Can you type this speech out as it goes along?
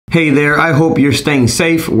Hey there, I hope you're staying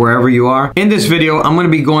safe wherever you are. In this video, I'm going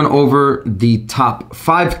to be going over the top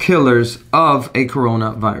 5 killers of a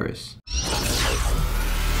coronavirus.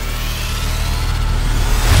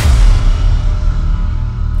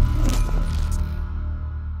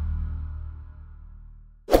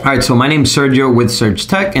 Alright, so my name is Sergio with Surge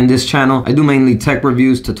Tech. In this channel, I do mainly tech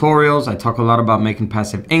reviews, tutorials. I talk a lot about making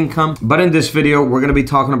passive income. But in this video, we're going to be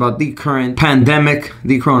talking about the current pandemic,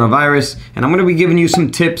 the coronavirus. And I'm going to be giving you some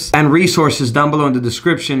tips and resources down below in the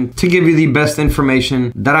description to give you the best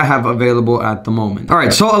information that I have available at the moment.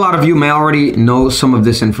 Alright, so a lot of you may already know some of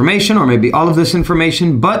this information or maybe all of this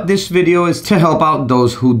information, but this video is to help out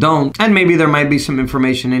those who don't. And maybe there might be some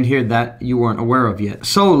information in here that you weren't aware of yet.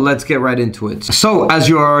 So let's get right into it. So as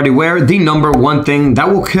you are already aware, the number one thing that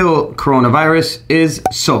will kill coronavirus is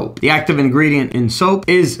soap. The active ingredient in soap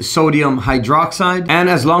is sodium hydroxide, and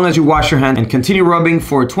as long as you wash your hands and continue rubbing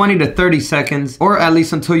for 20 to 30 seconds, or at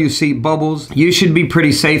least until you see bubbles, you should be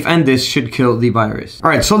pretty safe, and this should kill the virus.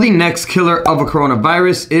 Alright, so the next killer of a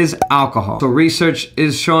coronavirus is alcohol. So research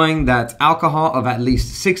is showing that alcohol of at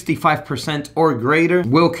least 65% or greater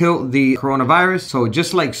will kill the coronavirus. So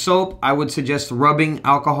just like soap, I would suggest rubbing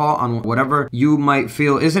alcohol on whatever you might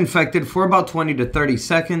feel is infected for about 20 to 30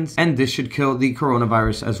 seconds, and this should kill the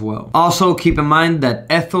coronavirus as well. Also, keep in mind that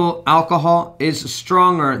ethyl alcohol is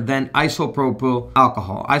stronger than isopropyl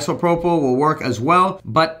alcohol. Isopropyl will work as well,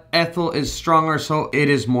 but ethyl is stronger, so it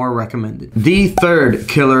is more recommended. The third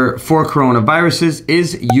killer for coronaviruses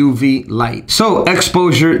is UV light. So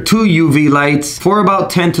exposure to UV lights for about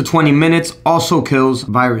 10 to 20 minutes also kills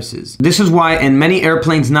viruses. This is why in many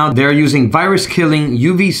airplanes now they're using virus killing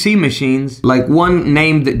UVC machines, like one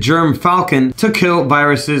named germ falcon, to kill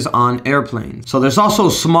viruses on airplanes. So there's also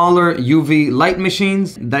smaller UV light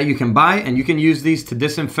machines that you can buy, and you can use these to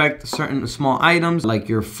disinfect certain small items like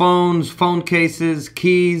your phones, phone cases,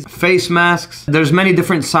 keys, face masks. There's many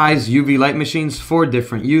different size UV light machines for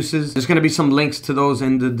different uses. There's going to be some links to those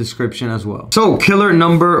in the description as well. So killer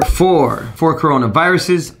number 4 for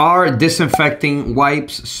coronaviruses are disinfecting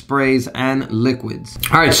wipes, sprays, and liquids.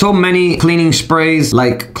 Alright, so many cleaning sprays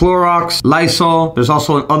like Clorox, Lysol, there's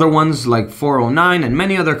also other ones like 409, and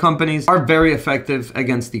many other companies are very effective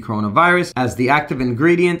against the coronavirus, as the active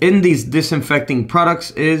ingredient in these disinfecting products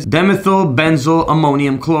is dimethyl, benzyl,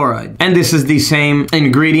 ammonium chloride. And this is the same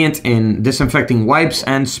ingredient in disinfecting wipes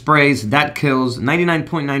and sprays that kills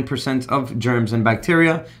 99.9% of germs and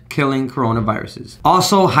bacteria, killing coronaviruses.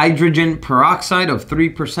 Also, hydrogen peroxide of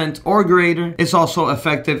 3% or greater is also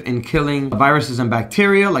effective in killing viruses and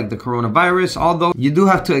bacteria like the coronavirus, although you do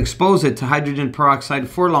have to expose it to hydrogen peroxide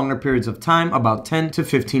for longer periods of time, about 10 to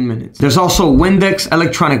 15 minutes. There's also Windex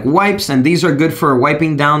electronic wipes, and these are good for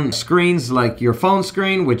wiping down screens like your phone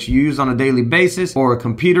screen, which you use on a daily basis, or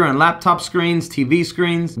computer and laptop screens, TV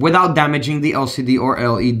screens, without damaging the LCD or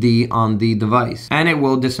LED on the device, and it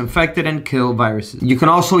will disinfect it and kill viruses. You can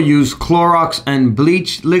also use Clorox and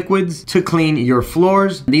bleach liquids to clean your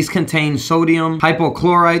floors. These contain sodium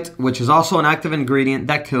hypochlorite, which is also an active ingredient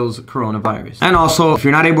that kills coronavirus. And also, if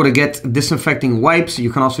you're not able to get disinfecting wipes, you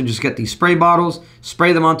can also just get these spray bottles,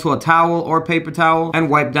 spray them onto a towel or paper towel, and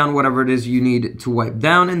wipe down whatever it is you need to wipe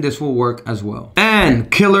down, and this will work as well. And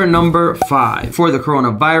killer number 5 for the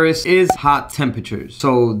coronavirus is hot temperatures.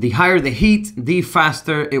 So the higher the heat, the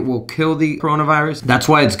faster it will kill the coronavirus. That's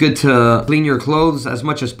why it's good to clean your clothes as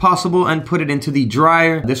much as possible and put it into the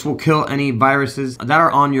dryer. This will kill any viruses that are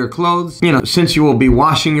on your clothes. You know, since you will be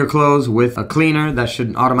washing your clothes with a cleaner, that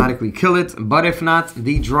should automatically kill it. But if not,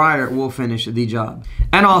 the dryer will finish the job.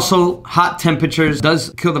 And also, hot temperatures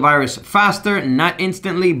does kill the virus faster, not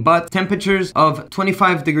instantly, but temperatures of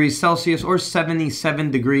 25 degrees Celsius or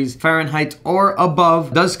 77 degrees Fahrenheit or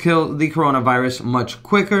above does kill the coronavirus much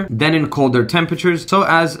quicker than in colder temperatures. So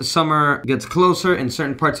as summer gets closer in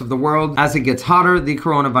certain parts of the world, as it gets hotter, the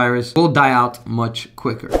coronavirus will die out much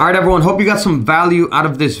quicker. Alright everyone, hope you got some value out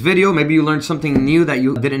of this video. Maybe you learned something new that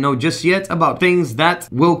you didn't know just yet about things that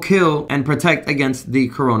will kill and protect against the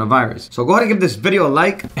coronavirus. So go ahead and give this video a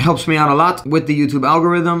like. It helps me out a lot with the YouTube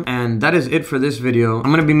algorithm. And that is it for this video.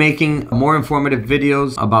 I'm going to be making more informative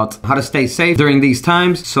videos about how to stay safe during these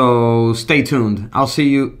times. So stay tuned. I'll see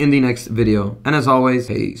you in the next video. And as always,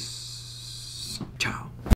 peace.